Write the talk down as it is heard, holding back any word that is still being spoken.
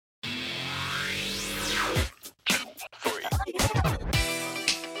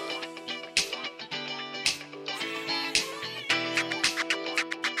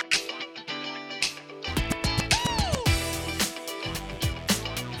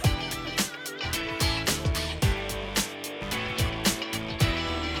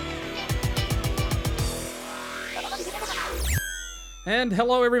And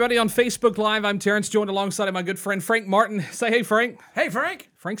hello, everybody on Facebook Live. I'm Terrence, joined alongside of my good friend Frank Martin. Say hey, Frank. Hey, Frank.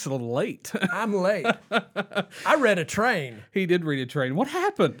 Frank's a little late. I'm late. I read a train. He did read a train. What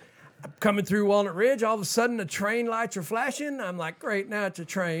happened? Coming through Walnut Ridge, all of a sudden the train lights are flashing. I'm like, great, now it's a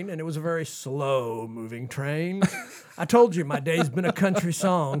train. And it was a very slow-moving train. I told you, my day's been a country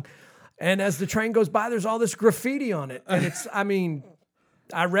song. And as the train goes by, there's all this graffiti on it. And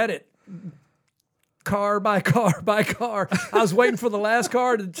I read it. Car by car by car. I was waiting for the last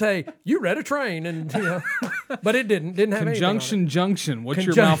car to say, you read a train. And, but it didn't have Conjunction junction. What's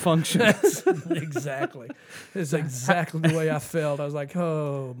your Conjunction. malfunction? Exactly. It's exactly the way I felt. I was like,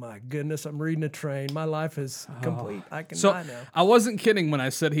 oh my goodness, I'm reading a train. My life is complete. I can die now. I wasn't kidding when I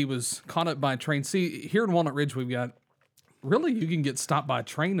said he was caught up by a train. See, here in Walnut Ridge, we've got, really, you can get stopped by a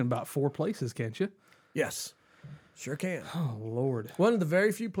train in about 4 places, can't you? Yes, sure can. Oh, Lord. One of the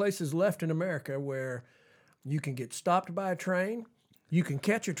very few places left in America where you can get stopped by a train, you can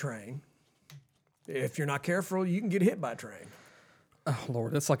catch a train. If you're not careful, you can get hit by a train. Oh,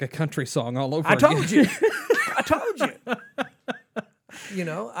 Lord, that's like a country song all over I again. told you. I told you.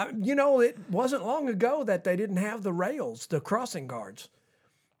 It wasn't long ago that they didn't have the rails, the crossing guards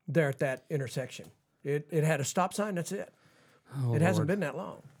there at that intersection. It had a stop sign, that's it. Oh, It hasn't Lord. been that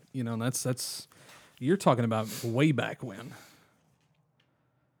long. You know, that's you're talking about way back when.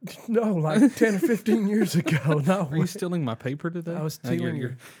 No, like 10 or 15 years ago. No. Are you stealing my paper today? I was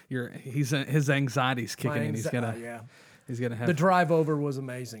stealing his anxiety's kicking in. He's gonna have The drive over was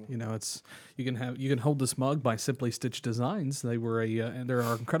amazing. you know, you can hold this mug by Simply Stitch Designs. They were they're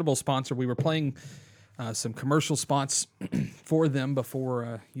our incredible sponsor. We were playing some commercial spots for them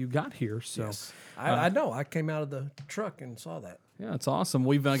before you got here. So Yes. I know. I came out of the truck and saw that. yeah, it's awesome.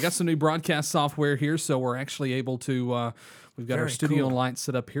 We've got some new broadcast software here, so we're actually able to. We've got our Very studio cool. lights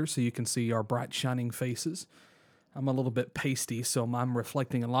set up here, so you can see our bright shining faces. I'm a little bit pasty, so I'm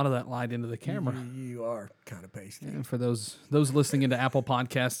reflecting a lot of that light into the camera. You are kind of pasty. And for those listening into Apple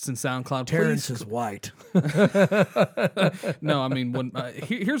Podcasts and SoundCloud, Terrence please. is white. No, I mean, when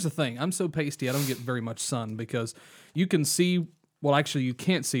here's the thing. I'm so pasty, I don't get very much sun because you can see. Well, actually, you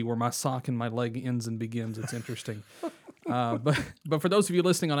can't see where my sock and my leg ends and begins. It's interesting. But for those of you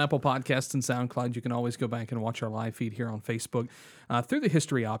listening on Apple Podcasts and SoundCloud, you can always go back and watch our live feed here on Facebook through the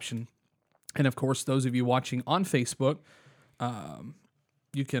history option. And of course, those of you watching on Facebook,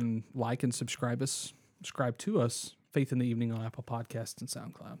 you can like and subscribe to us, Faith in the Evening on Apple Podcasts and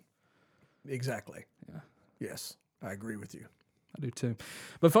SoundCloud. Exactly. Yeah. Yes, I agree with you. I do too.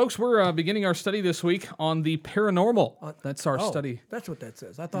 But folks, we're beginning our study this week on the paranormal. That's our study. That's what that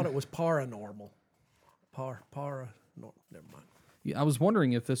says. I thought it was paranormal. No, never mind. Yeah, I was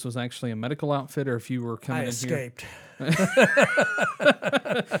wondering if this was actually a medical outfit or if you were coming I in here. escaped.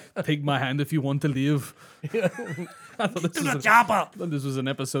 Take my hand if you want to live. I thought this was an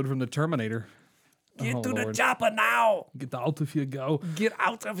episode from the Terminator. Get to the Lord. chopper now. Get out if you go. Get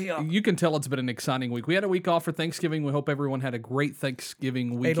out of here. You can tell it's been an exciting week. We had a week off for Thanksgiving. We hope everyone had a great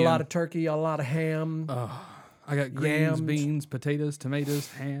Thanksgiving weekend. Ate a lot of turkey, a lot of ham. I got greens, yams. beans, potatoes,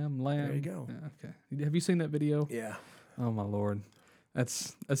 tomatoes, ham, lamb. There you go. Yeah, okay. Have you seen that video? Yeah. Oh my Lord.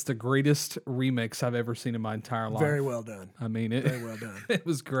 That's the greatest remix I've ever seen in my entire life. Very well done. I mean, Very well done. it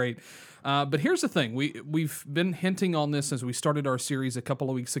was great. But here's the thing. We've been hinting on this as we started our series a couple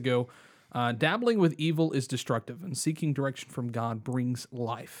of weeks ago. Dabbling with evil is destructive, and seeking direction from God brings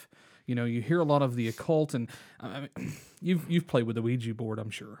life. You know, you hear a lot of the occult, and I mean, you've played with the Ouija board, I'm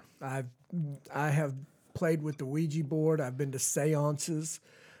sure. I have played with the Ouija board. I've been to seances,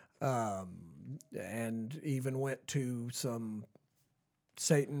 and even went to some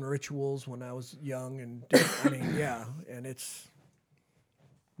Satan rituals when I was young. And and it's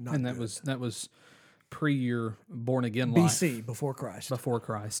not. And good. that was pre your born again life. BC, before Christ. Before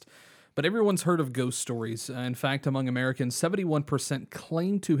Christ. But everyone's heard of ghost stories. In fact, among Americans, 71%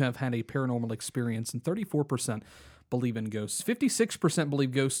 claim to have had a paranormal experience, and 34% believe in ghosts. 56%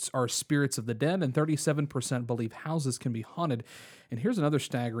 believe ghosts are spirits of the dead, and 37% believe houses can be haunted. And here's another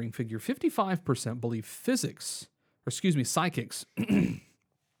staggering figure. 55% believe psychics.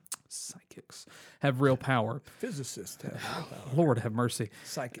 Psychics have real power. Physicists have real power. Lord have mercy.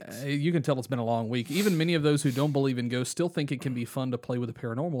 Psychics. You can tell it's been a long week. Even many of those who don't believe in ghosts still think it can be fun to play with the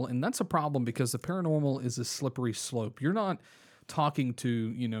paranormal, and that's a problem because the paranormal is a slippery slope. You're not talking to,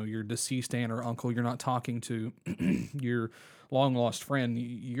 your deceased aunt or uncle. You're not talking to your long lost friend.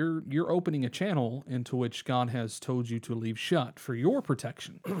 You're opening a channel into which God has told you to leave shut for your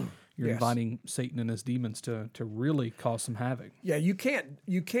protection. You're Yes. inviting Satan and his demons to really cause some havoc. Yeah, you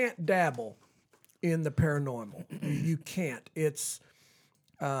can't dabble in the paranormal. You can't. It's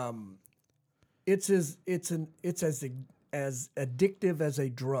as as addictive as a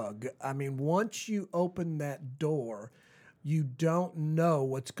drug. I mean, once you open that door, you don't know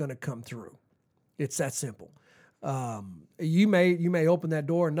what's going to come through. It's that simple. You may open that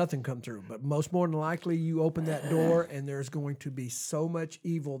door and nothing come through, but most more than likely you open that door and there's going to be so much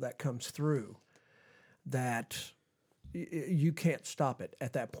evil that comes through that you can't stop it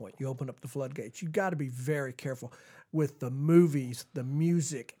at that point. You open up the floodgates. You got to be very careful with the movies, the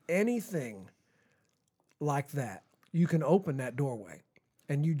music, anything like that. You can open that doorway,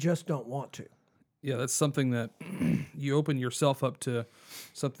 and you just don't want to. Yeah, that's something that you open yourself up to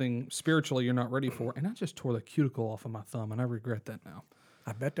something spiritually you're not ready for. And I just tore the cuticle off of my thumb, and I regret that now.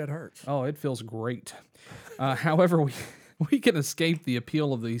 I bet that hurts. Oh, it feels great. However, we can escape the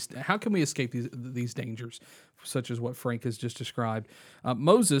appeal of these. How can we escape these dangers, such as what Frank has just described?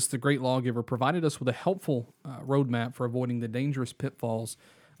 Moses, the great lawgiver, provided us with a helpful roadmap for avoiding the dangerous pitfalls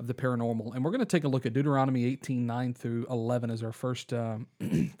of the paranormal. And we're going to take a look at Deuteronomy 18:9 through 11 as our first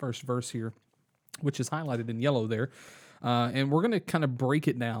first verse here, which is highlighted in yellow there. And we're going to kind of break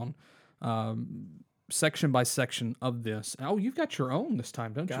it down section by section of this. Oh, you've got your own this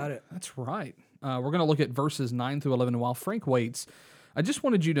time, don't you? Got it. That's right. We're going to look at verses 9 through 11. And while Frank waits, I just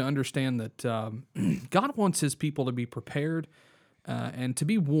wanted you to understand that God wants his people to be prepared and to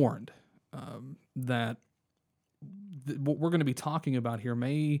be warned that what we're going to be talking about here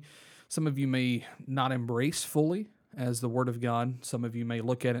some of you may not embrace fully as the Word of God. Some of you may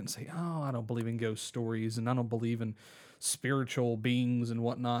look at it and say, oh, I don't believe in ghost stories and I don't believe in spiritual beings and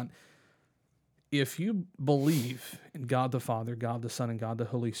whatnot. If you believe in God the Father, God the Son, and God the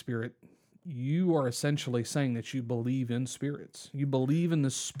Holy Spirit, you are essentially saying that you believe in spirits. You believe in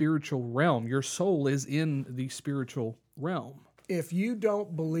the spiritual realm. Your soul is in the spiritual realm. If you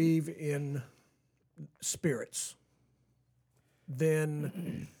don't believe in spirits,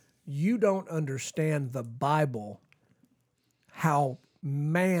 then you don't understand the Bible, how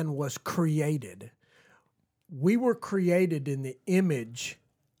man was created. We were created in the image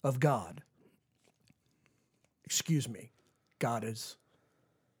of God. Excuse me. God is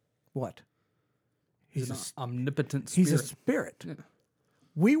what? He's an omnipotent spirit. He's a spirit. Yeah.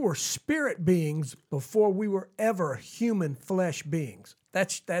 We were spirit beings before we were ever human flesh beings.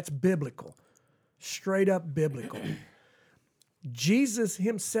 That's biblical. Straight up biblical. Jesus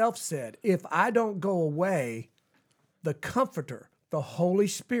himself said, if I don't go away, the Comforter, the Holy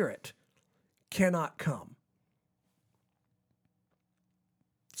Spirit, cannot come.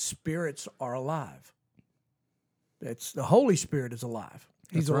 Spirits are alive. The Holy Spirit is alive.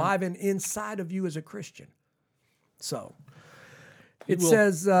 He's alive and inside of you as a Christian. So it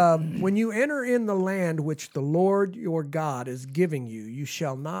says, when you enter in the land which the Lord your God is giving you, you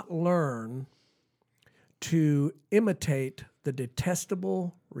shall not learn to imitate the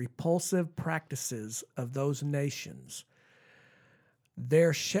detestable, repulsive practices of those nations.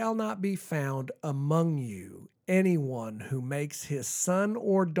 There shall not be found among you anyone who makes his son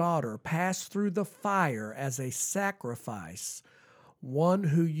or daughter pass through the fire as a sacrifice, one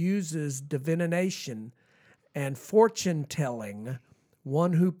who uses divination and fortune-telling,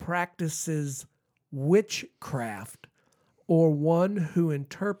 one who practices witchcraft, or one who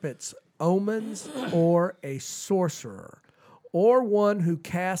interprets omens, or a sorcerer, or one who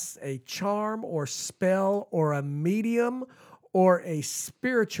casts a charm or spell, or a medium, or a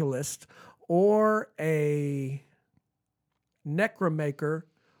spiritualist, or a necromancer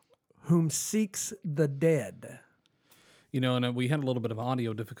whom seeks the dead. You know, and we had a little bit of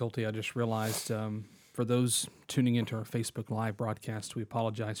audio difficulty. I just realized for those tuning into our Facebook Live broadcast, we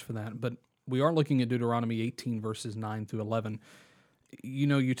apologize for that. But we are looking at Deuteronomy 18, verses 9 through 11. You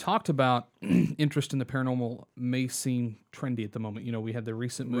know, you talked about interest in the paranormal may seem trendy at the moment. You know, we had the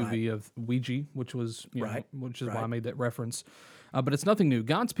recent movie of Ouija, which was, why I made that reference. But it's nothing new.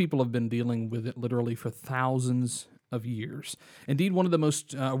 God's people have been dealing with it literally for thousands of years. Indeed, one of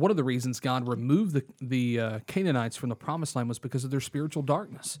the reasons God removed the Canaanites from the Promised Land was because of their spiritual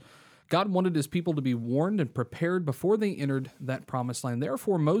darkness. God wanted his people to be warned and prepared before they entered that Promised Land.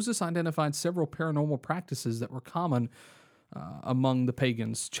 Therefore, Moses identified several paranormal practices that were common among the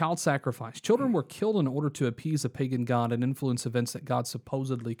pagans. Child sacrifice. Children were killed in order to appease a pagan god and influence events that God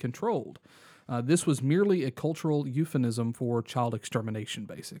supposedly controlled. This was merely a cultural euphemism for child extermination,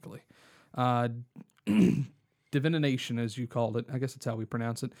 basically. Divination, as you called it, I guess that's how we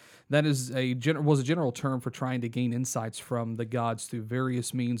pronounce it, that is was a general term for trying to gain insights from the gods through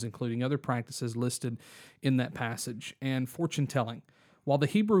various means, including other practices listed in that passage. And fortune-telling. While the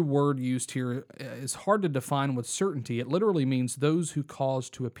Hebrew word used here is hard to define with certainty, it literally means those who cause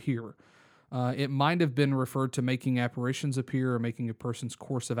to appear. It might have been referred to making apparitions appear or making a person's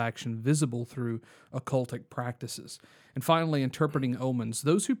course of action visible through occultic practices. And finally, interpreting omens.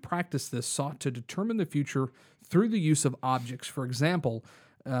 Those who practice this sought to determine the future through the use of objects. For example,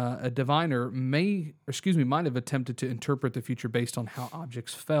 a diviner might have attempted to interpret the future based on how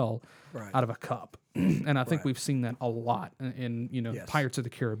objects fell out of a cup. And I think we've seen that a lot in Pirates of the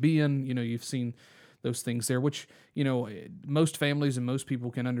Caribbean. You've seen those things there, which most families and most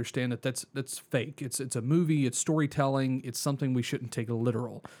people can understand that's fake. It's a movie. It's storytelling. It's something we shouldn't take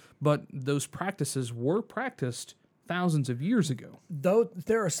literal. But those practices were practiced thousands of years ago. Though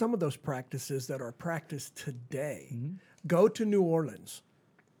there are some of those practices that are practiced today. Go to New Orleans.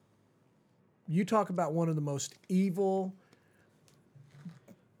 You talk about one of the most evil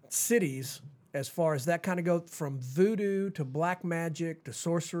cities as far as that kind of goes, from voodoo to black magic to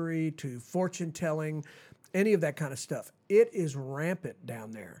sorcery to fortune telling, any of that kind of stuff. It is rampant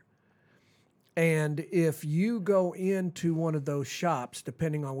down there. And if you go into one of those shops,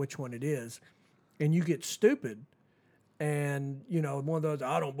 depending on which one it is, and you get stupid and, one of those,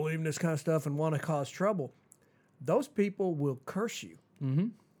 I don't believe in this kind of stuff and want to cause trouble, those people will curse you.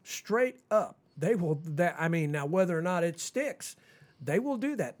 Straight up. They will, now whether or not it sticks, they will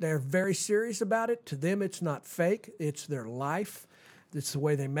do that. They're very serious about it. To them, it's not fake. It's their life. It's the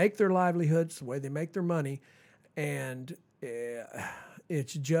way they make their livelihoods, the way they make their money. And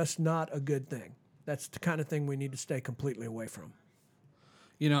it's just not a good thing. That's the kind of thing we need to stay completely away from.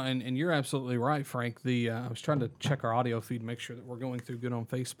 And you're absolutely right, Frank. I was trying to check our audio feed, make sure that we're going through good on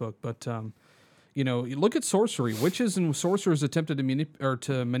Facebook. But, you look at sorcery. Witches and sorcerers attempted to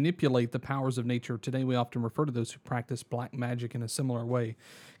manipulate the powers of nature. Today, we often refer to those who practice black magic in a similar way.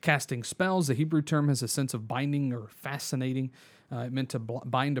 Casting spells, the Hebrew term has a sense of binding or fascinating. It meant to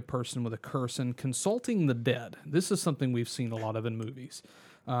bind a person with a curse. And consulting the dead. This is something we've seen a lot of in movies.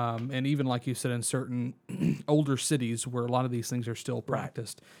 And even, like you said, in certain older cities where a lot of these things are still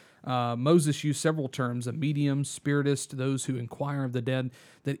practiced. Moses used several terms, a medium, spiritist, those who inquire of the dead,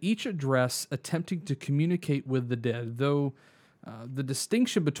 that each address attempting to communicate with the dead. Though the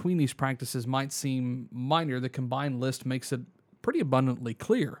distinction between these practices might seem minor, the combined list makes it pretty abundantly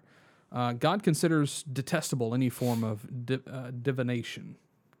clear. God considers detestable any form of divination.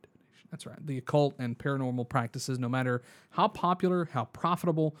 That's right. The occult and paranormal practices, no matter how popular, how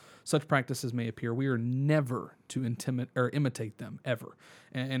profitable such practices may appear, we are never to imitate them, ever.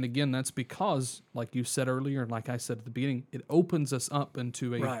 And again, that's because, like you said earlier, and like I said at the beginning, it opens us up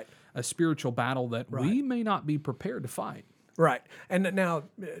into a spiritual battle that we may not be prepared to fight. Right. And now,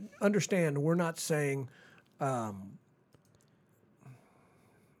 understand, we're not saying that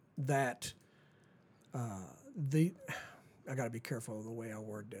I got to be careful of the way I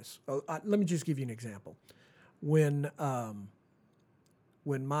word this. Let me just give you an example. When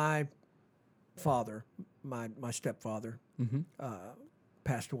my father, my stepfather,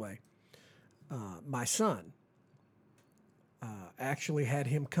 passed away, my son actually had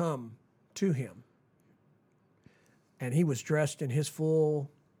him come to him, and he was dressed in his full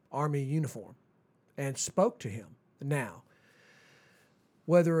Army uniform and spoke to him. Now,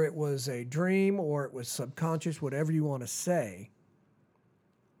 whether it was a dream or it was subconscious, whatever you want to say,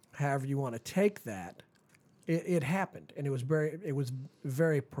 however you want to take that, it happened, and it was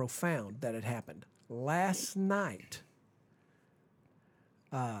very profound that it happened. Last night,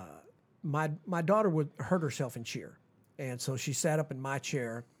 my daughter would hurt herself in cheer, and so she sat up in my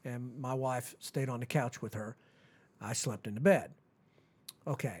chair, and my wife stayed on the couch with her. I slept in the bed.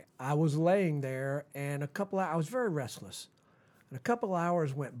 Okay, I was laying there, and I was very restless. And a couple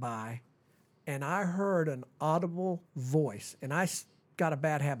hours went by, and I heard an audible voice. And I got a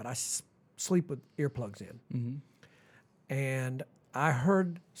bad habit. I sleep with earplugs in. And I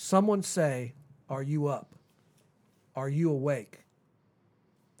heard someone say, "Are you up? Are you awake?"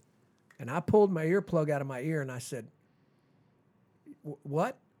 And I pulled my earplug out of my ear, and I said,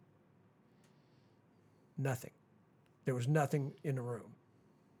 "What?" Nothing. There was nothing in the room.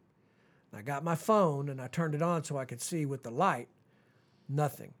 I got my phone, and I turned it on so I could see with the light.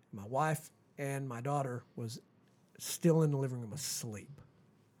 Nothing. My wife and my daughter was still in the living room asleep.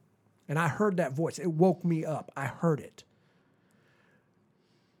 And I heard that voice. It woke me up. I heard it.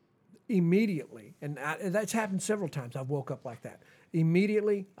 Immediately, and that's happened several times. I've woke up like that.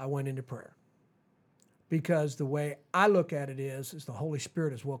 Immediately, I went into prayer. Because the way I look at it is the Holy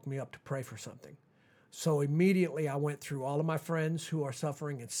Spirit has woke me up to pray for something. So immediately I went through all of my friends who are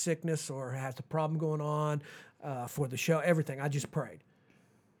suffering in sickness or has a problem going on for the show, everything. I just prayed.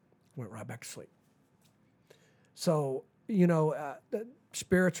 Went right back to sleep. So, the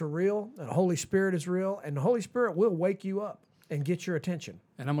spirits are real, and the Holy Spirit is real, and the Holy Spirit will wake you up. and get your attention.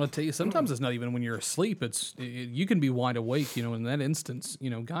 And I'm going to tell you, sometimes it's not even when you're asleep. You can be wide awake. In that instance,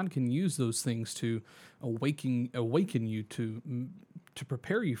 God can use those things to awaken you to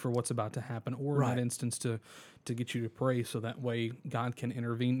prepare you for what's about to happen, or in Right. that instance to get you to pray, so that way God can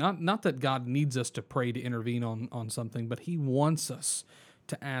intervene. Not that God needs us to pray to intervene on something, but He wants us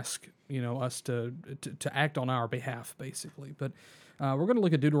to ask, us to act on our behalf, basically. But we're going to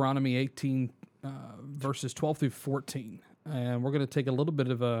look at Deuteronomy 18, verses 12 through 14. And we're going to take a little bit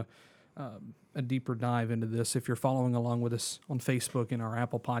of a deeper dive into this if you're following along with us on Facebook and our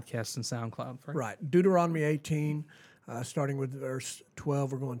Apple Podcasts and SoundCloud. Frank? Right. Deuteronomy 18, starting with verse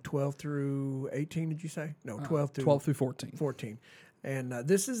 12. We're going 12 through 18, did you say? No, 12 through 14. 14. And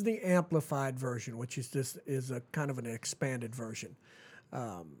this is the amplified version, which is a kind of an expanded version.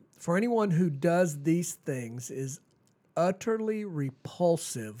 For anyone who does these things is utterly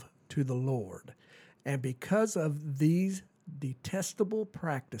repulsive to the Lord. And because of these detestable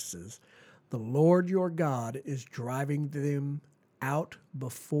practices, the Lord your God is driving them out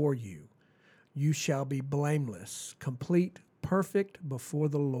before you. You shall be blameless, complete, perfect before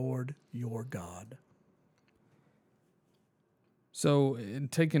the Lord your God. So,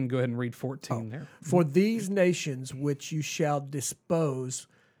 go ahead and read 14 there. For these nations which you shall dispose,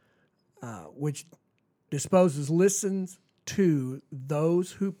 which disposes, listens to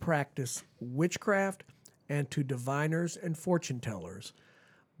those who practice witchcraft and to diviners and fortune tellers.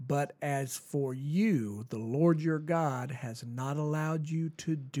 But as for you, the Lord your God has not allowed you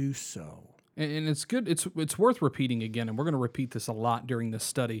to do so. And it's good. It's worth repeating again, and we're going to repeat this a lot during this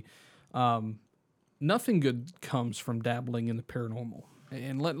study. Nothing good comes from dabbling in the paranormal.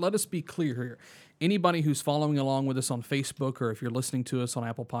 And let us be clear here. Anybody who's following along with us on Facebook, or if you're listening to us on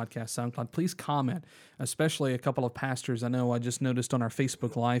Apple Podcasts, SoundCloud, please comment, especially a couple of pastors. I know I just noticed on our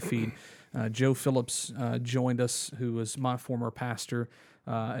Facebook live feed, Joe Phillips joined us, who was my former pastor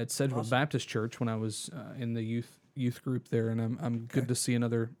at Sedgwick Baptist Church when I was in the youth group there. And I'm good to see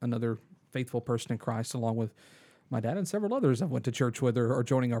another faithful person in Christ, along with my dad and several others I went to church with or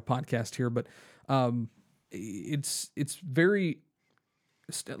joining our podcast here. But it's very...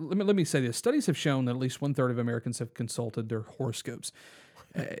 Let me say this. Studies have shown that at least 1/3 of Americans have consulted their horoscopes.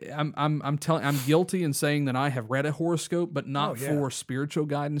 I'm guilty in saying that I have read a horoscope, but not for spiritual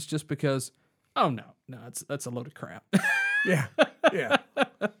guidance, just because, that's a load of crap. Yeah.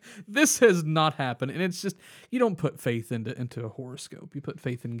 This has not happened. And it's just, you don't put faith into a horoscope. You put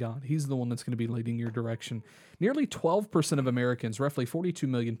faith in God. He's the one that's going to be leading your direction. Nearly 12% of Americans, roughly 42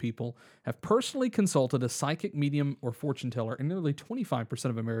 million people, have personally consulted a psychic, medium, or fortune teller, and nearly 25%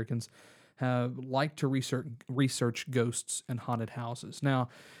 of Americans have liked to research ghosts and haunted houses. Now,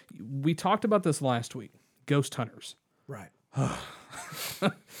 we talked about this last week. Ghost hunters. Right.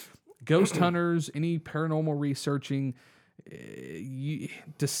 Ghost hunters, any paranormal researching,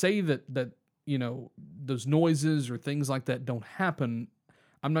 to say that those noises or things like that don't happen,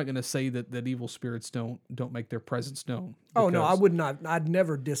 I'm not going to say that evil spirits don't make their presence known. Oh, no, I would not. I'd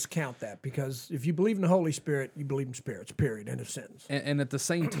never discount that, because if you believe in the Holy Spirit, you believe in spirits, period, end of sentence. And at the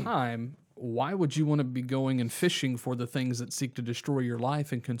same time, why would you want to be going and fishing for the things that seek to destroy your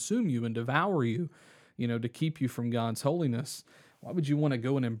life and consume you and devour you, to keep you from God's holiness? Why would you want to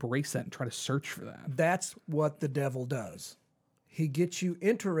go and embrace that and try to search for that? That's what the devil does. He gets you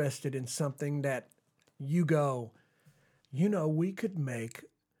interested in something that you go, we could make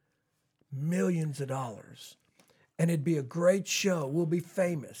millions of dollars and it'd be a great show. We'll be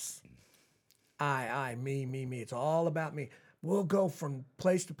famous. Me. It's all about me. We'll go from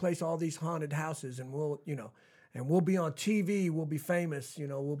place to place, all these haunted houses, and we'll be on TV. We'll be famous.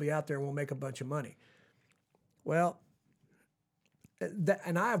 We'll be out there and we'll make a bunch of money. Well,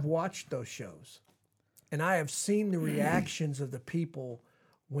 and I have watched those shows, and I have seen the reactions of the people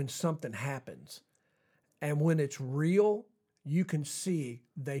when something happens. And when it's real, you can see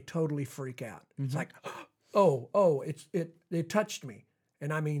they totally freak out. Mm-hmm. It's like, it touched me.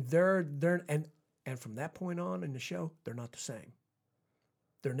 And I mean, they're and from that point on in the show, they're not the same.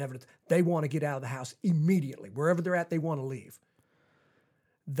 They're never, they want to get out of the house immediately. Wherever they're at, they want to leave.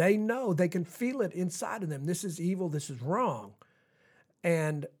 They know, they can feel it inside of them. This is evil, this is wrong.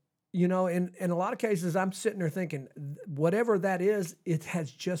 And, in a lot of cases, I'm sitting there thinking, whatever that is, it has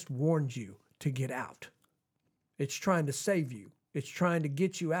just warned you to get out. It's trying to save you. It's trying to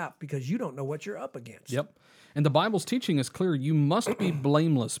get you out because you don't know what you're up against. Yep. And the Bible's teaching is clear. You must be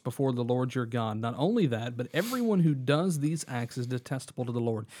blameless before the Lord your God. Not only that, but everyone who does these acts is detestable to the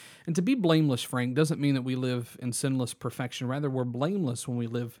Lord. And to be blameless, Frank, doesn't mean that we live in sinless perfection. Rather, we're blameless when we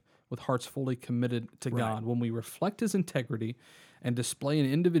live with hearts fully committed to God, when we reflect His integrity and display an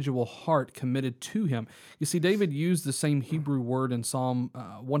individual heart committed to him. You see, David used the same Hebrew word in Psalm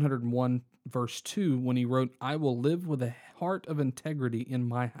 101, verse 2, when he wrote, "I will live with a heart of integrity in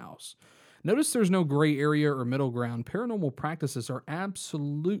my house." Notice there's no gray area or middle ground. Paranormal practices are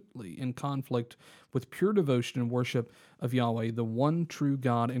absolutely in conflict with pure devotion and worship of Yahweh, the one true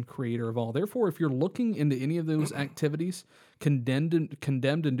God and creator of all. Therefore, if you're looking into any of those activities condemned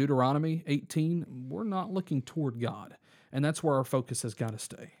in Deuteronomy 18, we're not looking toward God. And that's where our focus has got to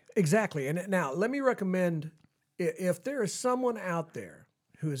stay. Exactly. And now let me recommend, if there is someone out there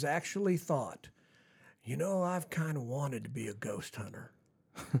who has actually thought, I've kind of wanted to be a ghost hunter.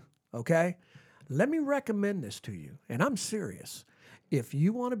 Okay? Let me recommend this to you, and I'm serious. If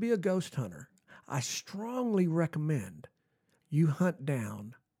you want to be a ghost hunter, I strongly recommend you hunt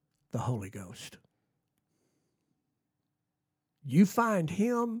down the Holy Ghost. You find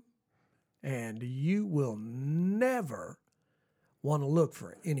him, and you will never want to look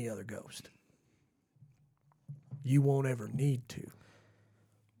for any other ghost. You won't ever need to.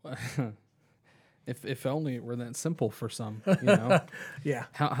 If only it were that simple for some, Yeah.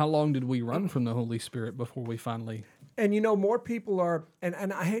 How long did we run from the Holy Spirit before we finally... And more people are,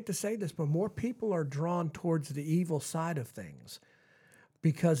 and I hate to say this, but more people are drawn towards the evil side of things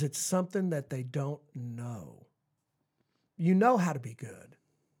because it's something that they don't know. You know how to be good.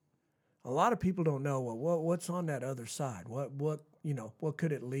 A lot of people don't know, well, what's on that other side? What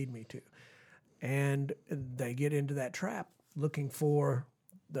could it lead me to? And they get into that trap looking for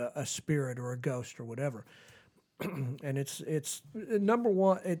a spirit or a ghost or whatever. And it's number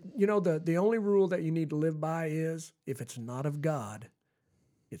one, the only rule that you need to live by is if it's not of God,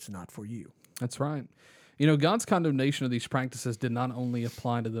 it's not for you. That's right. God's condemnation of these practices did not only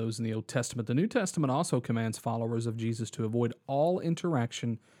apply to those in the Old Testament. The New Testament also commands followers of Jesus to avoid all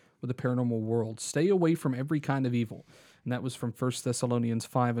interaction with the paranormal world. Stay away from every kind of evil. And that was from 1 Thessalonians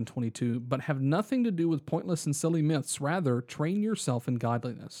 5 and 22. But have nothing to do with pointless and silly myths. Rather, train yourself in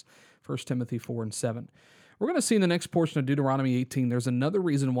godliness. 1 Timothy 4 and 7. We're going to see in the next portion of Deuteronomy 18, there's another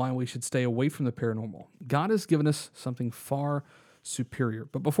reason why we should stay away from the paranormal. God has given us something far superior.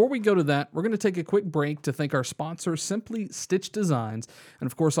 But before we go to that, we're going to take a quick break to thank our sponsor, Simply Stitch Designs, and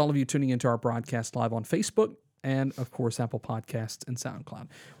of course, all of you tuning into our broadcast live on Facebook and, of course, Apple Podcasts and SoundCloud.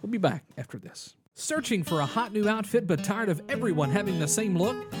 We'll be back after this. Searching for a hot new outfit but tired of everyone having the same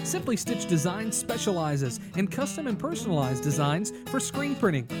look? Simply Stitch Designs specializes in custom and personalized designs for screen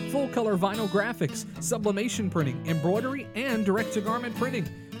printing, full-color vinyl graphics, sublimation printing, embroidery, and direct-to-garment printing.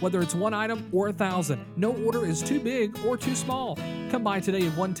 Whether it's one item or 1,000, no order is too big or too small. Come by today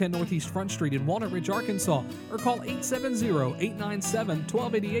at 110 Northeast Front Street in Walnut Ridge, Arkansas, or call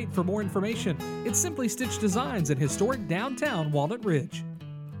 870-897-1288 for more information. It's Simply Stitch Designs in historic downtown Walnut Ridge.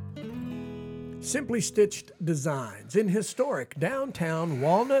 Simply Stitched Designs in historic downtown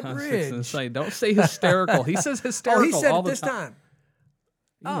Walnut Ridge. Don't say hysterical. He says hysterical. He said all it the this time.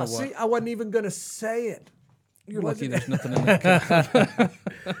 See, I wasn't even going to say it. You're lucky there's nothing in that.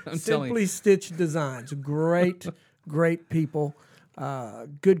 Simply Stitched Designs. Great people,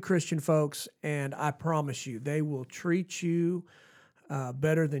 good Christian folks, and I promise you, they will treat you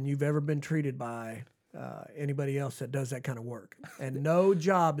better than you've ever been treated by anybody else that does that kind of work. And no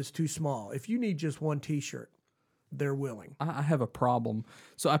job is too small. If you need just one T-shirt, they're willing. I have a problem.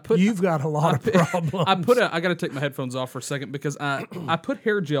 So You've got a lot of problems. I got to take my headphones off for a second because I put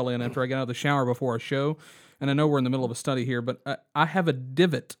hair gel in after I got out of the shower before a show. And I know we're in the middle of a study here, but I have a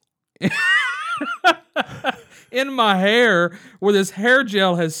divot in my hair where this hair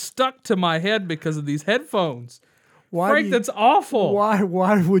gel has stuck to my head because of these headphones. Frank, that's awful.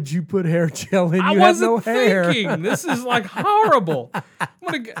 Why would you put hair gel in? I have no wasn't hair. thinking. This is like horrible.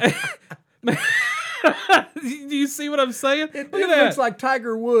 Do you see what I'm saying? It looks like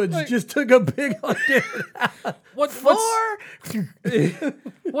Tiger Woods just took a big old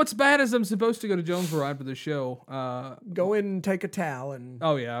What's bad is I'm supposed to go to Jonesboro after the show. Go in and take a towel and.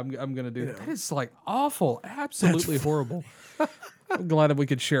 Oh yeah, I'm gonna do that. That is like awful, absolutely horrible. I'm glad that we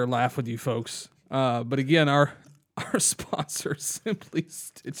could share a laugh with you folks. But again, our sponsor, Simply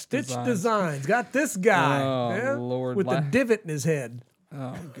Stitch Designs. Got this guy. Oh, Lord. With the divot in his head.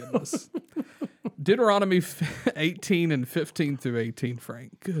 Oh, goodness. Deuteronomy 18 and 15 through 18,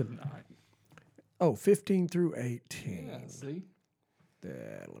 Frank. Good night. Oh, 15 through 18. Yeah, see?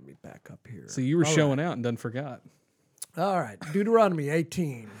 Let me back up here. See, you were showing out and done forgot. All right. Deuteronomy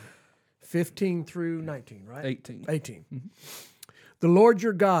 18, 15 through 19, right? 18. 18. Mm-hmm. The Lord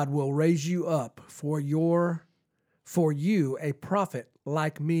your God will raise you up for you a prophet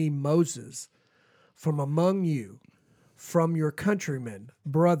like me, Moses, from among you, from your countrymen,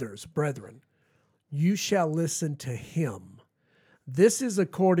 brothers, brethren. You shall listen to him. This is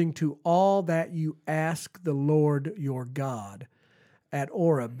according to all that you ask the Lord your God at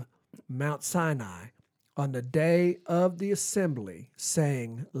Oreb, Mount Sinai, on the day of the assembly,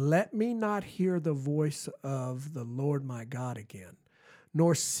 saying, Let me not hear the voice of the Lord my God again,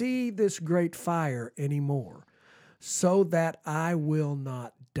 nor see this great fire any more, so that I will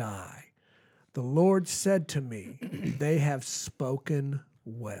not die. The Lord said to me, They have spoken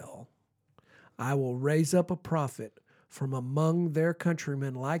well. I will raise up a prophet from among their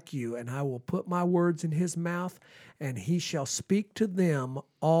countrymen like you, and I will put my words in his mouth, and he shall speak to them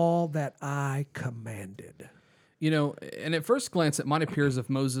all that I commanded. You know, and at first glance, it might appear as if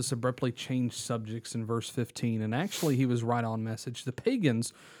Moses abruptly changed subjects in verse 15, and actually he was right on message. The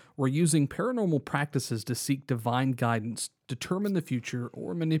pagans were using paranormal practices to seek divine guidance, determine the future,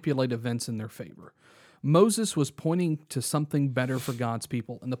 or manipulate events in their favor. Moses was pointing to something better for God's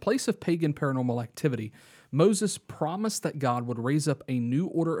people. In the place of pagan paranormal activity, Moses promised that God would raise up a new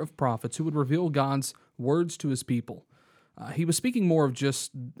order of prophets who would reveal God's words to his people. He was speaking more of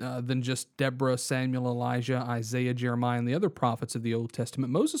than just Deborah, Samuel, Elijah, Isaiah, Jeremiah, and the other prophets of the Old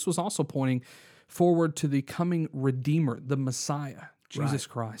Testament. Moses was also pointing forward to the coming Redeemer, the Messiah, Jesus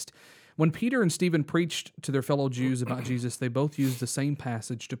Christ. When Peter and Stephen preached to their fellow Jews about Jesus, they both used the same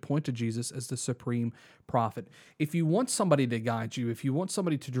passage to point to Jesus as the supreme prophet. If you want somebody to guide you, if you want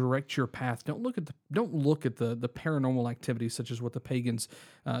somebody to direct your path, don't look at the paranormal activities such as what the pagans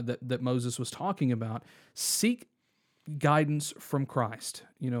that Moses was talking about. Seek guidance from Christ.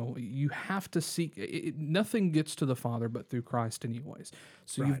 You know, you have to seek it. Nothing gets to the Father but through Christ anyways.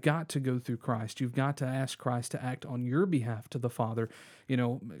 So you've got to go through Christ. You've got to ask Christ to act on your behalf to the Father. You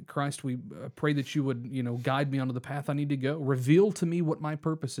know, Christ, we pray that you would, guide me onto the path I need to go. Reveal to me what my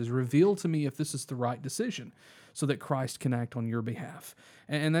purpose is. Reveal to me if this is the right decision so that Christ can act on your behalf.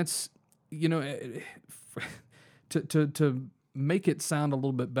 And that's, to make it sound a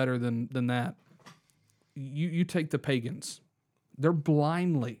little bit better than that, you take the pagans. They're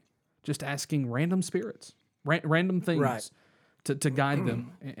blindly just asking random spirits, random things to guide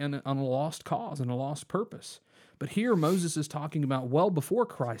them on a lost cause and a lost purpose. But here Moses is talking about well before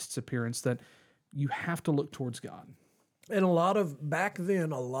Christ's appearance that you have to look towards God. And back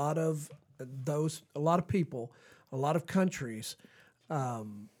then, a lot of people, a lot of countries,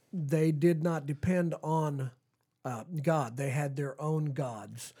 they did not depend on God. They had their own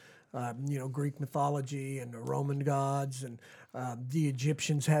gods. Greek mythology and the Roman gods, and the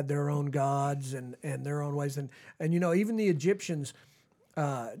Egyptians had their own gods and their own ways. And even the Egyptians,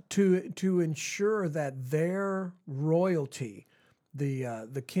 to ensure that their royalty,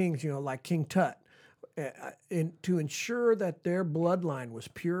 the kings, like King Tut, to ensure that their bloodline was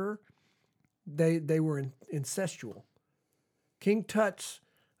pure, they were incestual. King Tut's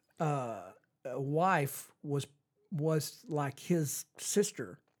wife was like his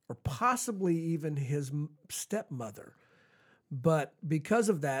sister, or possibly even his stepmother. But because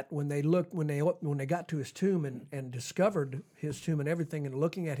of that, when they got to his tomb and discovered his tomb and everything, and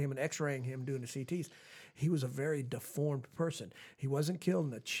looking at him and x-raying him, doing the CTs, he was a very deformed person. He wasn't killed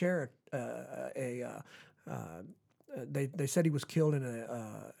in a chariot. They said he was killed in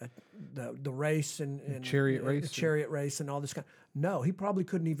the race and chariot race, chariot race, and all this kind. No, he probably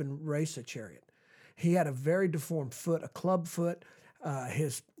couldn't even race a chariot. He had a very deformed foot, a club foot.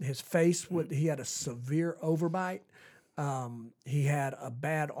 His face he had a severe overbite. He had a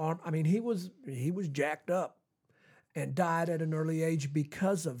bad arm. I mean, he was jacked up and died at an early age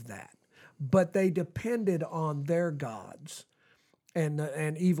because of that. But they depended on their gods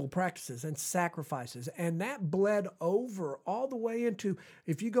and evil practices and sacrifices, and that bled over all the way into,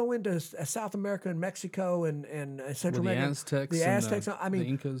 if you go into South America and Mexico and Central America, the Aztecs, I mean, the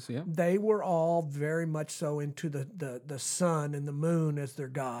Incas, yeah, they were all very much so into the sun and the moon as their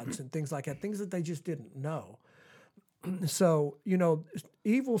gods and things like that, things that they just didn't know. So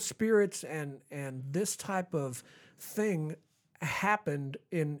evil spirits and this type of thing happened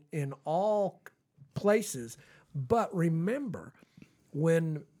in all places. But remember,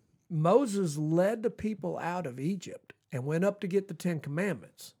 when Moses led the people out of Egypt and went up to get the 10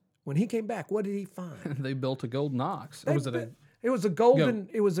 Commandments, when he came back, what did he find? They built a golden ox. It was a golden.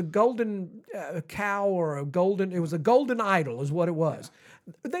 It was a golden cow, or it was a golden idol, is what it was.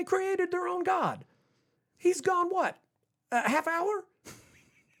 Yeah. They created their own god. He's gone what? A half hour?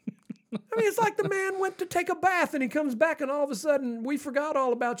 I mean, it's like the man went to take a bath and he comes back and all of a sudden, we forgot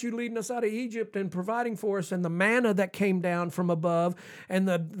all about you leading us out of Egypt and providing for us, and the manna that came down from above, and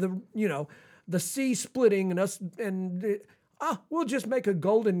the sea splitting, and us, and we'll just make a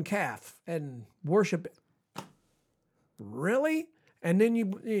golden calf and worship it. Really? And then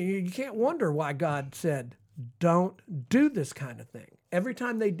you can't wonder why God said, don't do this kind of thing. Every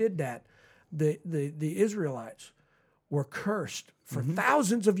time they did that, the Israelites were cursed for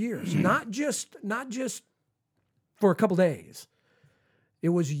thousands of years, not just for a couple days. It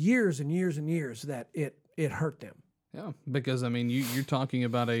was years and years and years that it hurt them. Yeah, because I mean, you're talking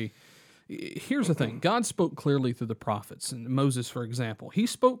about here's the thing. God spoke clearly through the prophets. And Moses, for example, he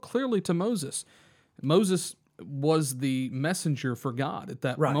spoke clearly to Moses. Moses was the messenger for God at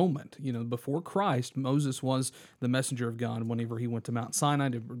that moment. You know, before Christ, Moses was the messenger of God whenever he went to Mount Sinai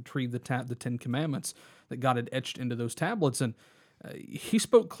to retrieve the 10 Commandments that God had etched into those tablets. And he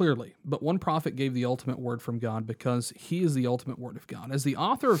spoke clearly, but one prophet gave the ultimate word from God because he is the ultimate word of God. As the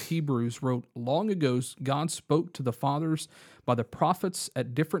author of Hebrews wrote, long ago, God spoke to the fathers by the prophets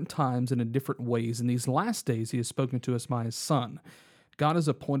at different times and in different ways. In these last days, he has spoken to us by his Son. God has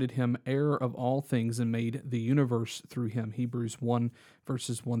appointed him heir of all things and made the universe through him. Hebrews 1,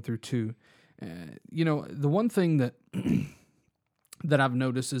 verses 1 through 2. You know, the one thing that that I've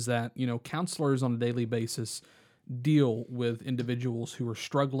noticed is that, you know, counselors on a daily basis deal with individuals who are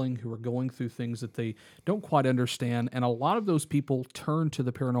struggling, who are going through things that they don't quite understand. And a lot of those people turn to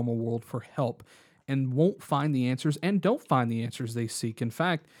the paranormal world for help and won't find the answers and don't find the answers they seek. In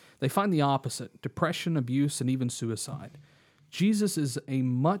fact, they find the opposite: depression, abuse, and even suicide. Jesus is a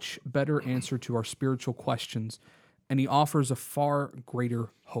much better answer to our spiritual questions, and he offers a far greater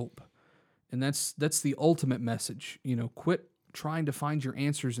hope. And that's the ultimate message. You know, quit trying to find your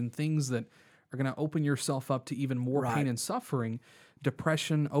answers in things that are going to open yourself up to even more pain and suffering,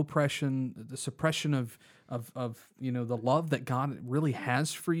 depression, oppression, the suppression of you know, the love that God really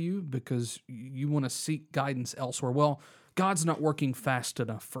has for you, because you want to seek guidance elsewhere. Well, God's not working fast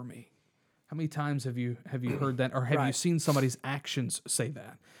enough for me. How many times have you heard that, or have you seen somebody's actions say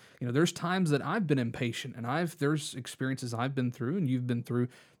that? You know, there's times that I've been impatient, and there's experiences I've been through and you've been through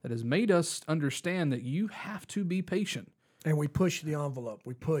that has made us understand that you have to be patient. And we push the envelope.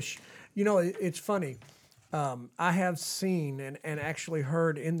 We push. You know, it's funny. I have seen and actually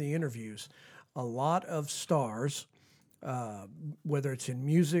heard in the interviews a lot of stars, whether it's in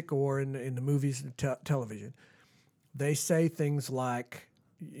music or in the movies and television, they say things like,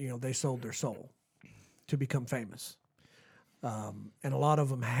 you know, they sold their soul to become famous. And a lot of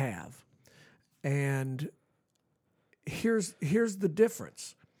them have. And here's the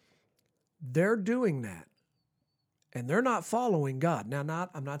difference. They're doing that, and they're not following God. Now,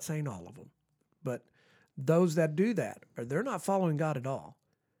 I'm not saying all of them, but those that do that, they're not following God at all.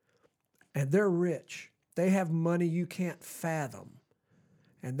 And they're rich. They have money you can't fathom.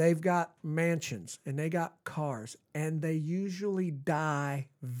 And they've got mansions, and they got cars, and they usually die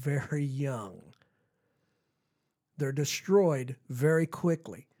very young. They're destroyed very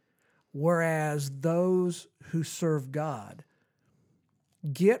quickly. Whereas those who serve God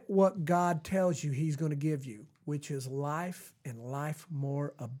get what God tells you he's going to give you, which is life and life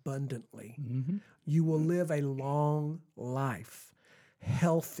more abundantly. Mm-hmm. You will live a long life,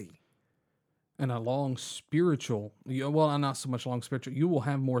 healthy. And a long spiritual, well, not so much long spiritual. You will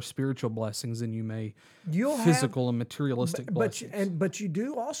have more spiritual blessings than you may physical and materialistic blessings. But you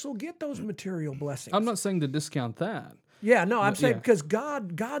do also get those material blessings. I'm not saying to discount that. Yeah, no, I'm saying because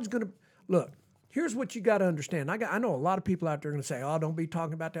God's going to look. Here's what you got to understand. I know a lot of people out there are going to say, "Oh, don't be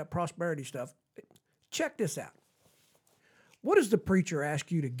talking about that prosperity stuff." Check this out. What does the preacher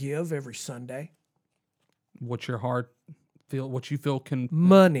ask you to give every Sunday? What your heart feel, what you feel can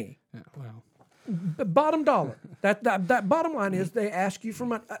money. Yeah, well. Bottom dollar. That bottom line is they ask you for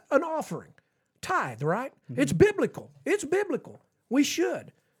an offering, tithe, right? Mm-hmm. It's biblical. It's biblical. We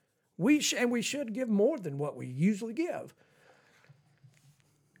should give more than what we usually give.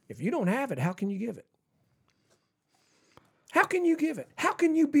 If you don't have it, how can you give it? How can you give it? How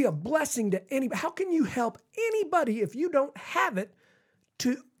can you be a blessing to anybody? How can you help anybody if you don't have it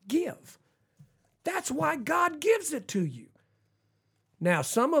to give? That's why God gives it to you. Now,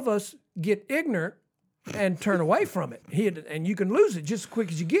 some of us get ignorant and turn away from it, and you can lose it just as quick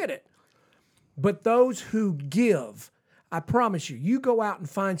as you get it. But those who give, I promise you, you go out and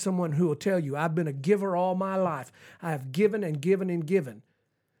find someone who will tell you, I've been a giver all my life. I have given and given and given.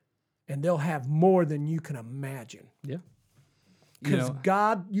 And they'll have more than you can imagine. Yeah. Because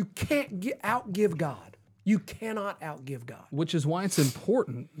God, you can't outgive God. You cannot outgive God. Which is why it's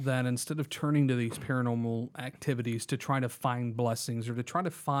important that instead of turning to these paranormal activities to try to find blessings or to try to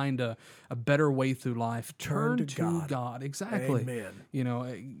find a better way through life, turn to God. Exactly. Amen. You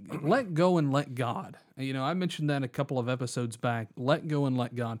know, let go and let God. You know, I mentioned that a couple of episodes back. Let go and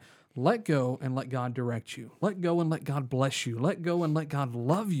let God. Let go and let God direct you. Let go and let God bless you. Let go and let God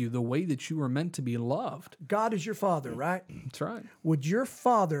love you the way that you were meant to be loved. God is your father, right? That's right. Would your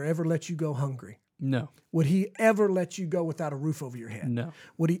father ever let you go hungry? No. Would he ever let you go without a roof over your head? No.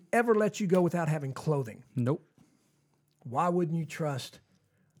 Would he ever let you go without having clothing? Nope. Why wouldn't you trust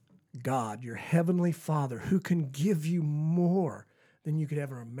God, your heavenly Father, who can give you more than you could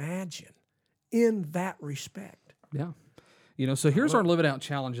ever imagine in that respect? Yeah. So here's our Live It Out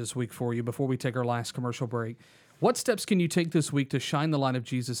challenge this week for you before we take our last commercial break. What steps can you take this week to shine the light of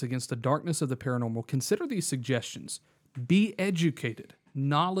Jesus against the darkness of the paranormal? Consider these suggestions. Be educated.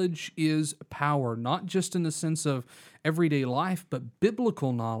 Knowledge is power, not just in the sense of everyday life, but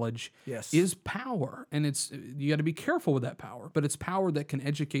biblical knowledge Yes. is power. And you got to be careful with that power, but it's power that can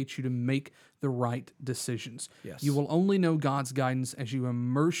educate you to make the right decisions. Yes. You will only know God's guidance as you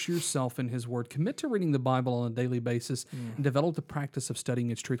immerse yourself in His Word. Commit to reading the Bible on a daily basis and develop the practice of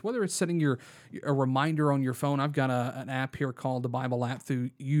studying its truth. Whether it's setting a reminder on your phone, I've got an app here called the Bible app through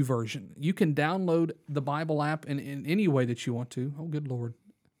YouVersion. You can download the Bible app in any way that you want to. Oh, good Lord.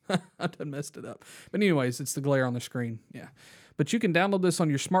 I done messed it up. But anyways, it's the glare on the screen. Yeah. But you can download this on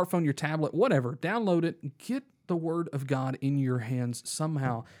your smartphone, your tablet, whatever. Download it. Get the Word of God in your hands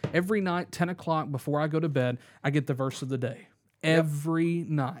somehow. Every night, 10 o'clock before I go to bed, I get the verse of the day. Every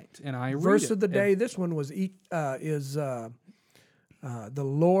night. And I read Verse it. of the day, this one was the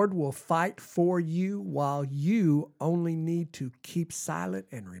Lord will fight for you while you only need to keep silent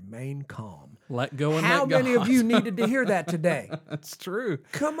and remain calm. Let go and How let God. many of you needed to hear that today? That's true.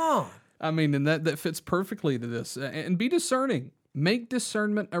 Come on. I mean, and that fits perfectly to this. And be discerning. Make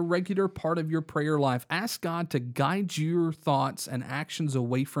discernment a regular part of your prayer life. Ask God to guide your thoughts and actions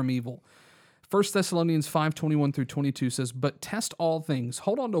away from evil. 1 Thessalonians 5:21-22 says, "But test all things.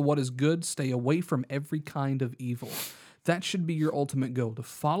 Hold on to what is good. Stay away from every kind of evil." That should be your ultimate goal, to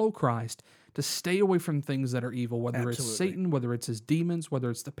follow Christ, to stay away from things that are evil, whether it's Satan, whether it's his demons, whether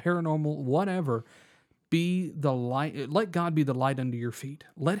it's the paranormal, whatever. Be the light. Let God be the light under your feet.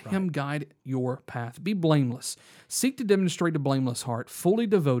 Let Him guide your path. Be blameless. Seek to demonstrate a blameless heart, fully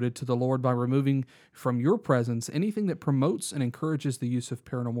devoted to the Lord by removing from your presence anything that promotes and encourages the use of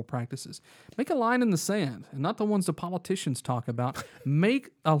paranormal practices. Make a line in the sand, and not the ones the politicians talk about.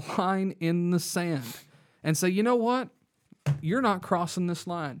 Make a line in the sand and say, you know what? You're not crossing this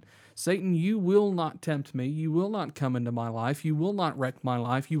line. Satan, you will not tempt me. You will not come into my life. You will not wreck my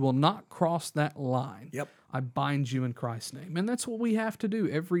life. You will not cross that line. Yep. I bind you in Christ's name. And that's what we have to do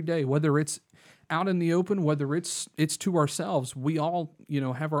every day, whether it's out in the open, whether it's to ourselves. We all,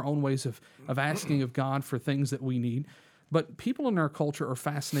 have our own ways of asking of God for things that we need. But people in our culture are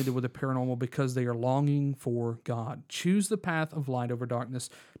fascinated with the paranormal because they are longing for God. Choose the path of light over darkness,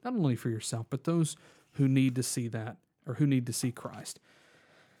 not only for yourself, but those who need to see that or who need to see Christ.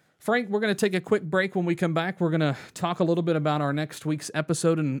 Frank, we're going to take a quick break. When we come back, we're going to talk a little bit about our next week's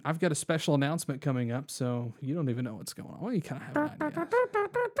episode, and I've got a special announcement coming up, so you don't even know what's going on. Well, you kind of have an idea.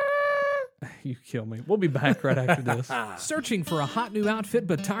 You kill me. We'll be back right after this. Searching for a hot new outfit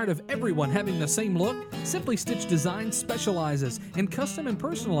but tired of everyone having the same look? Simply Stitch Designs specializes in custom and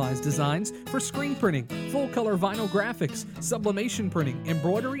personalized designs for screen printing, full-color vinyl graphics, sublimation printing,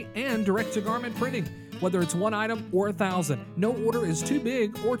 embroidery, and direct-to-garment printing. Whether it's one item or 1,000, no order is too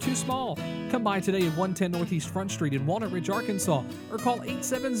big or too small. Come by today at 110 Northeast Front Street in Walnut Ridge, Arkansas, or call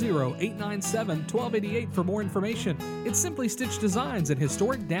 870-897-1288 for more information. It's Simply Stitch Designs in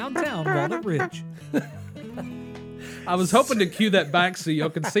historic downtown Walnut Ridge. I was hoping to cue that back so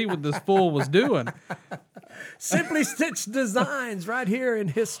y'all could see what this fool was doing. Simply Stitch Designs right here in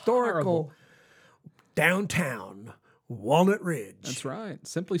historical downtown Walnut Ridge. That's right.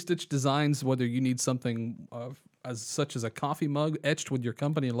 Simply Stitch Designs, whether you need something such as a coffee mug etched with your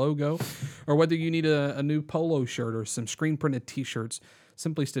company logo, or whether you need a new polo shirt or some screen printed t-shirts,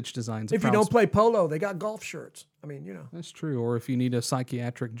 Simply Stitch Designs. If you don't play polo, they got golf shirts. I mean, That's true. Or if you need a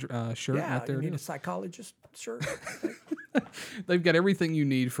psychiatric shirt, out there you need a psychologist shirt. They've got everything you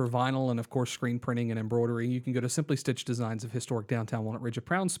need for vinyl and, of course, screen printing and embroidery. You can go to Simply Stitch Designs of historic downtown Walnut Ridge, a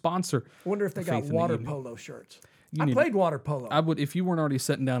proud sponsor. I wonder if they got Faith in the water Evening. polo shirts. I played water polo. I would, if you weren't already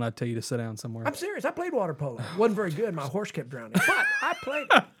sitting down, I'd tell you to sit down somewhere. I'm serious. I played water polo. Wasn't very good. My horse kept drowning. But I played.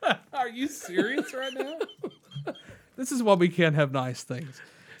 Are you serious right now? This is why we can't have nice things.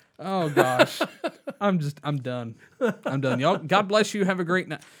 Oh gosh, I'm done. I'm done. Y'all, God bless you. Have a great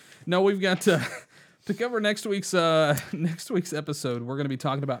night. No, we've got to cover next week's episode. We're going to be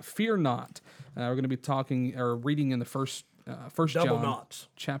talking about fear not. We're going to be reading in the first John knots.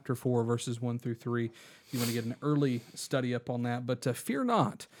 chapter 4 verses 1-3. If you want to get an early study up on that, but fear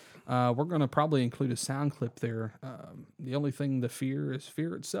not. We're going to probably include a sound clip there. The only thing to fear is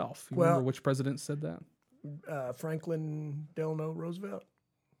fear itself. You remember which president said that? Franklin Delano Roosevelt.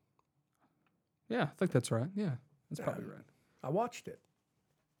 Yeah, I think that's right. Yeah, that's probably right. I watched it.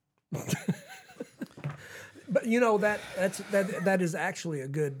 But you know that is actually a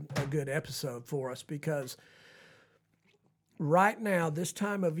good episode for us, because right now, this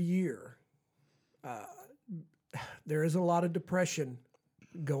time of year, there is a lot of depression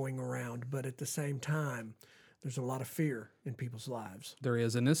going around, but at the same time, there's a lot of fear in people's lives. There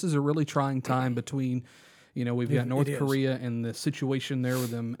is, and this is a really trying time between, we've got North Korea and the situation there with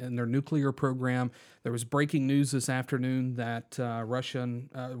them and their nuclear program. There was breaking news this afternoon that Russian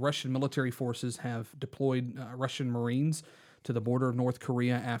military forces have deployed Russian Marines to the border of North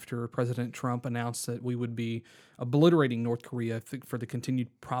Korea after President Trump announced that we would be obliterating North Korea for the continued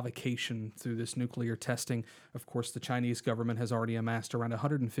provocation through this nuclear testing. Of course, the Chinese government has already amassed around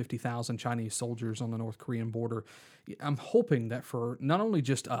 150,000 Chinese soldiers on the North Korean border. I'm hoping that for not only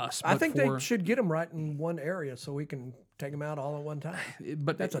just us, but I think they should get them right in one area so we can take them out all at one time.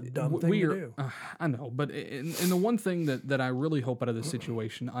 But that's a dumb thing to do. I know, but in the one thing that I really hope out of this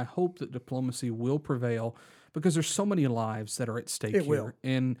situation, I hope that diplomacy will prevail, because there's so many lives that are at stake here. Will.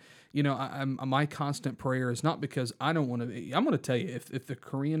 And, my constant prayer is not because I don't want to. I'm going to tell you, if the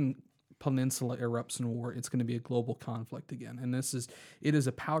Korean Peninsula erupts in war, it's going to be a global conflict again. And it is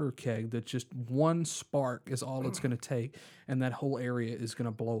a powder keg that just one spark is all it's going to take, and that whole area is going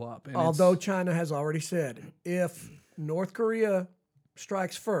to blow up. And although China has already said, if North Korea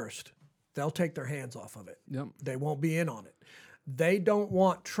strikes first, they'll take their hands off of it. Yep. They won't be in on it. They don't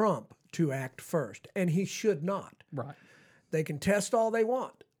want Trump to act first, and he should not. Right. They can test all they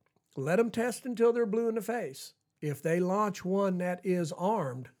want. Let them test until they're blue in the face. If they launch one that is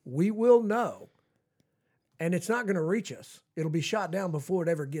armed, we will know. And it's not going to reach us. It'll be shot down before it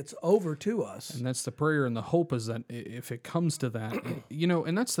ever gets over to us. And that's the prayer, and the hope is that if it comes to that,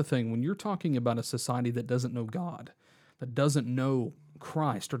 and that's the thing, when you're talking about a society that doesn't know God, that doesn't know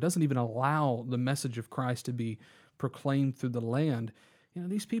Christ, or doesn't even allow the message of Christ to be proclaimed through the land,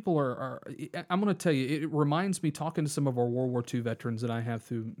 these people are I'm going to tell you, it reminds me, talking to some of our World War II veterans that I have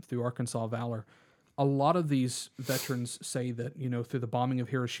through Arkansas Valor. A lot of these veterans say that, through the bombing of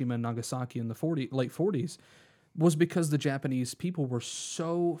Hiroshima and Nagasaki in the late 40s, was because the Japanese people were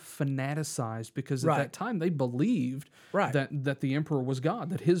so fanaticized, because at that time they believed that the emperor was God,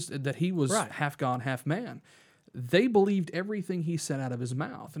 that he was half God, half man. They believed everything he said out of his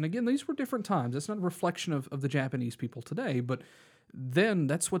mouth. And again, these were different times. That's not a reflection of the Japanese people today, but then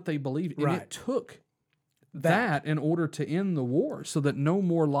that's what they believed. And it took that in order to end the war, so that no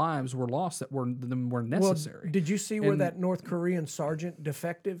more lives were lost that were necessary. Well, did you see where that North Korean sergeant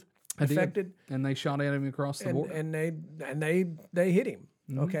defected? And they shot at him across the border. And they hit him.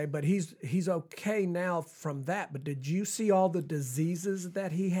 Mm-hmm. Okay, but he's okay now from that. But did you see all the diseases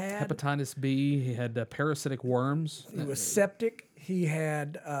that he had? Hepatitis B. He had parasitic worms. He was septic. He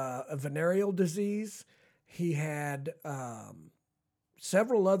had a venereal disease. He had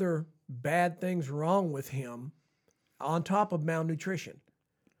several other bad things wrong with him, on top of malnutrition.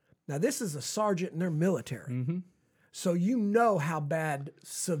 Now, this is a sergeant in their military. Mm-hmm. So you know how bad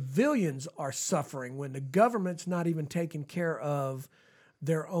civilians are suffering when the government's not even taking care of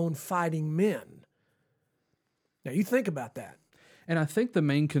their own fighting men. Now, you think about that. And I think the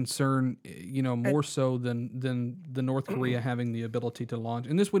main concern, more so than the North Korea having the ability to launch,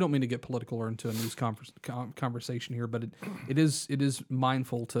 and this, we don't mean to get political or into a news conversation here, but it is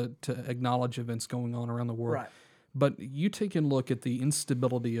mindful to acknowledge events going on around the world. Right. But you take a look at the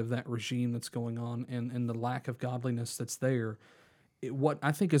instability of that regime that's going on, and the lack of godliness that's there. What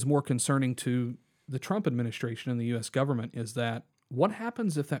I think is more concerning to the Trump administration and the U.S. government is that what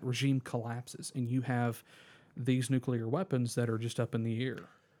happens if that regime collapses and you have these nuclear weapons that are just up in the air?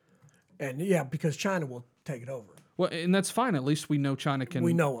 And because China will take it over. Well, and that's fine. At least we know China can.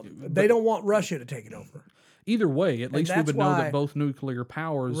 We know them. They don't want Russia to take it over. Either way, at least we would know that both nuclear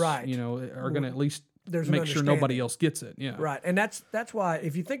powers, are going to at least make sure nobody else gets it. Yeah. Right. And that's why,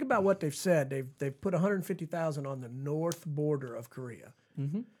 if you think about what they've said, they've put 150,000 on the north border of Korea.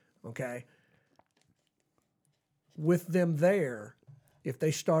 Mm-hmm. Okay. With them there, if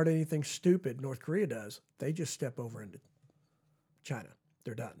they start anything stupid, North Korea does, they just step over into China.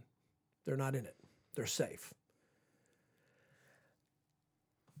 They're done. They're not in it. They're safe.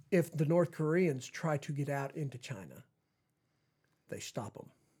 If the North Koreans try to get out into China, they stop them.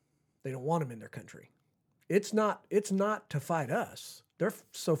 They don't want them in their country. It's not to fight us. They're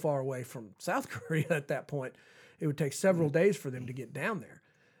so far away from South Korea at that point, it would take several days for them to get down there,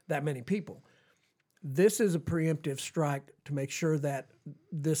 that many people. This is a preemptive strike to make sure that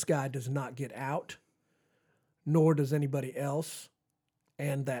this guy does not get out, nor does anybody else,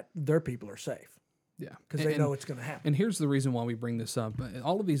 and that their people are safe. Yeah. Because they know it's going to happen. And here's the reason why we bring this up.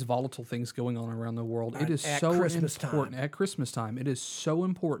 All of these volatile things going on around the world, it is so important. At Christmas time, it is so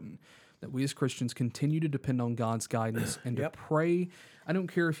important that we as Christians continue to depend on God's guidance and to pray. I don't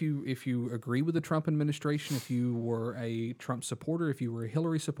care if you agree with the Trump administration, if you were a Trump supporter, if you were a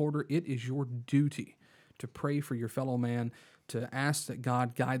Hillary supporter, it is your duty to pray for your fellow man, to ask that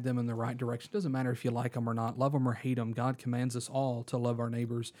God guide them in the right direction. It doesn't matter if you like them or not, love them or hate them. God commands us all to love our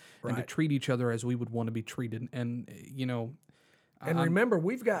neighbors and to treat each other as we would want to be treated. And remember,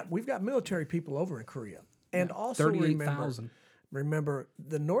 we've got military people over in Korea, and also 38,000. Remember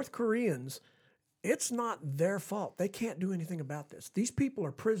the North Koreans. It's not their fault. They can't do anything about this. These people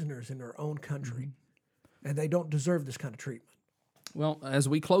are prisoners in their own country, and they don't deserve this kind of treatment. Well, as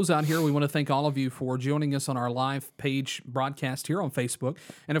we close out here, we want to thank all of you for joining us on our live page broadcast here on Facebook,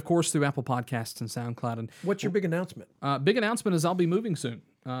 and of course through Apple Podcasts and SoundCloud. And what's your big announcement? Big announcement is I'll be moving soon.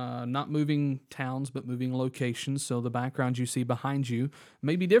 Not moving towns, but moving locations. So the background you see behind you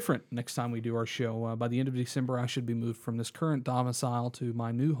may be different next time we do our show. By the end of December, I should be moved from this current domicile to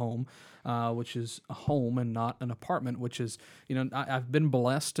my new home, which is a home and not an apartment, which is, I've been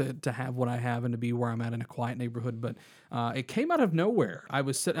blessed to have what I have and to be where I'm at in a quiet neighborhood. But it came out of nowhere.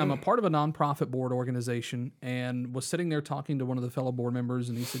 I'm a part of a nonprofit board organization and was sitting there talking to one of the fellow board members,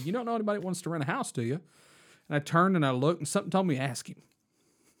 and he said, "You don't know anybody that wants to rent a house, do you?" And I turned and I looked, and something told me to ask him.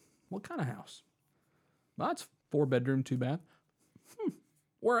 What kind of house? Well, it's 4-bedroom, 2-bath.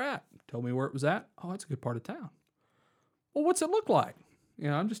 Where at? Told me where it was at. Oh, that's a good part of town. Well, what's it look like?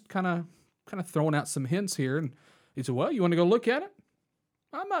 I'm just kind of throwing out some hints here. And he said, "Well, you want to go look at it?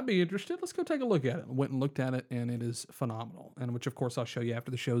 I might be interested. Let's go take a look at it." I went and looked at it, and it is phenomenal. And which, of course, I'll show you after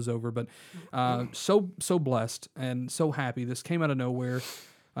the show's over. But so blessed and so happy. This came out of nowhere.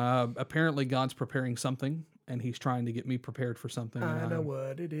 Apparently, God's preparing something, and He's trying to get me prepared for something. I know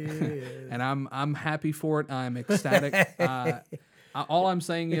what it is. And I'm happy for it. I'm ecstatic. All I'm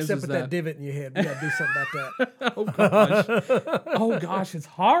saying is with that that divot in your head, we got to do something about that. Oh gosh, it's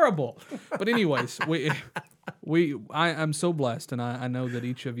horrible. But anyways, I'm so blessed, and I know that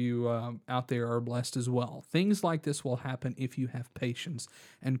each of you out there are blessed as well. Things like this will happen if you have patience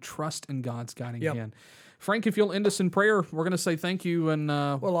and trust in God's guiding hand. Frank, if you'll end us in prayer, we're going to say thank you. And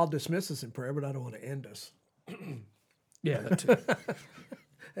well, I'll dismiss us in prayer, but I don't want to end us. Yeah, that too.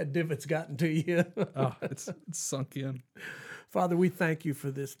 That divot's gotten to you. Oh, it's sunk in. Father, we thank you for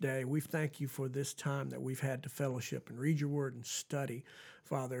this day. We thank you for this time that we've had to fellowship and read your word and study,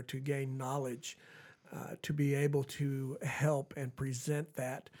 Father, to gain knowledge, to be able to help and present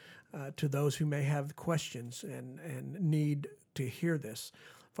that to those who may have questions and need to hear this.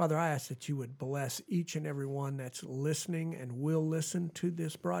 Father, I ask that you would bless each and every one that's listening and will listen to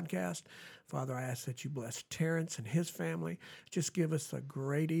this broadcast. Father, I ask that you bless Terrence and his family. Just give us a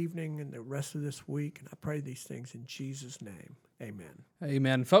great evening and the rest of this week. And I pray these things in Jesus' name. Amen.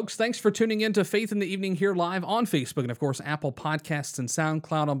 Amen. Folks, thanks for tuning in to Faith in the Evening here live on Facebook and, of course, Apple Podcasts and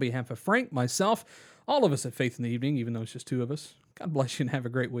SoundCloud. On behalf of Frank, myself, all of us at Faith in the Evening, even though it's just two of us, God bless you and have a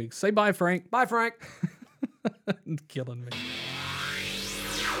great week. Say bye, Frank. Bye, Frank. Killing me.